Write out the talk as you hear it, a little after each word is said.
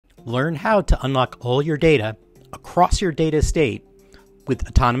Learn how to unlock all your data across your data estate with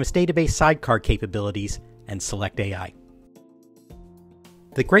Autonomous Database Sidecar capabilities and Select AI.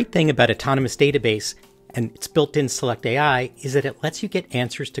 The great thing about Autonomous Database and its built-in Select AI is that it lets you get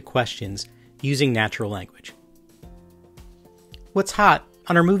answers to questions using natural language. What's hot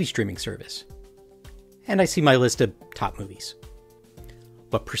on our movie streaming service? And I see my list of top movies.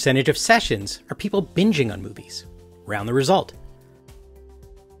 What percentage of sessions are people binging on movies? Round the result.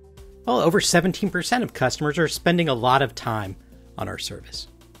 Well, over 17% of customers are spending a lot of time on our service.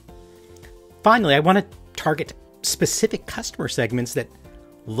 Finally, I want to target specific customer segments that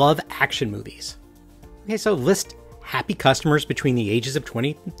love action movies. Okay, so list happy customers between the ages of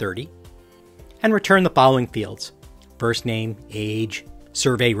 20 and 30 and return the following fields: first name, age,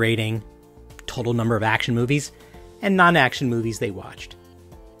 survey rating, total number of action movies, and non-action movies they watched.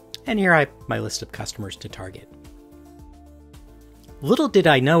 And here I have my list of customers to target. Little did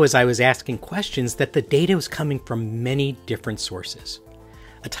I know as I was asking questions that the data was coming from many different sources.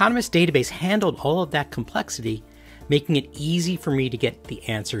 Autonomous Database handled all of that complexity, making it easy for me to get the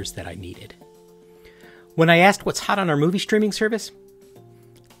answers that I needed. When I asked what's hot on our movie streaming service,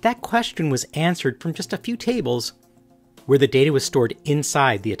 that question was answered from just a few tables where the data was stored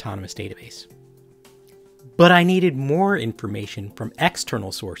inside the Autonomous Database. But I needed more information from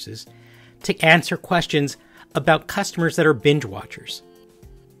external sources to answer questions about customers that are binge watchers.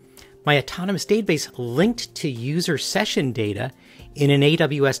 My Autonomous Database linked to user session data in an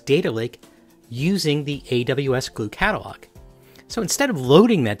AWS data lake using the AWS Glue catalog. So instead of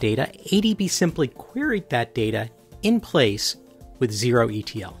loading that data, ADB simply queried that data in place with zero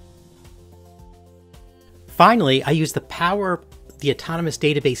ETL. Finally, I used the power of the Autonomous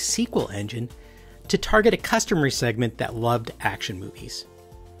Database SQL engine to target a customer segment that loved action movies.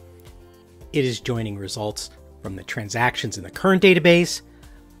 It is joining results from the transactions in the current database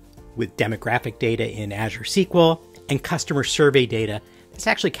with demographic data in Azure SQL and customer survey data that's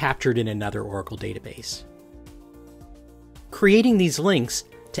actually captured in another Oracle database. Creating these links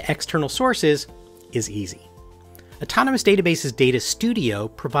to external sources is easy. Autonomous Database's Data Studio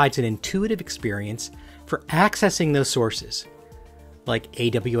provides an intuitive experience for accessing those sources, like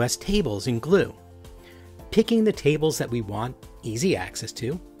AWS tables in Glue, picking the tables that we want easy access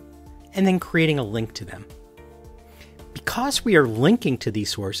to, and then creating a link to them. Because we are linking to these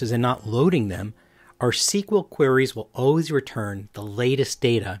sources and not loading them, our SQL queries will always return the latest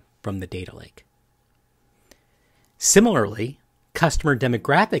data from the data lake. Similarly, customer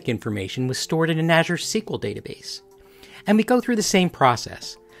demographic information was stored in an Azure SQL database, and we go through the same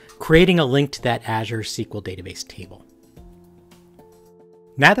process, creating a link to that Azure SQL database table.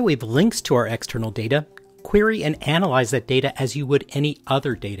 Now that we have links to our external data, query and analyze that data as you would any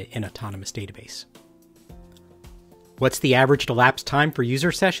other data in Autonomous Database. What's the average elapsed time for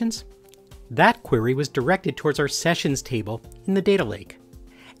user sessions? That query was directed towards our sessions table in the data lake,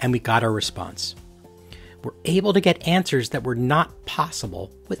 and we got our response. We're able to get answers that were not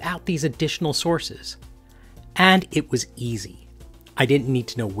possible without these additional sources. And it was easy. I didn't need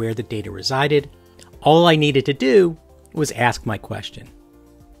to know where the data resided. All I needed to do was ask my question.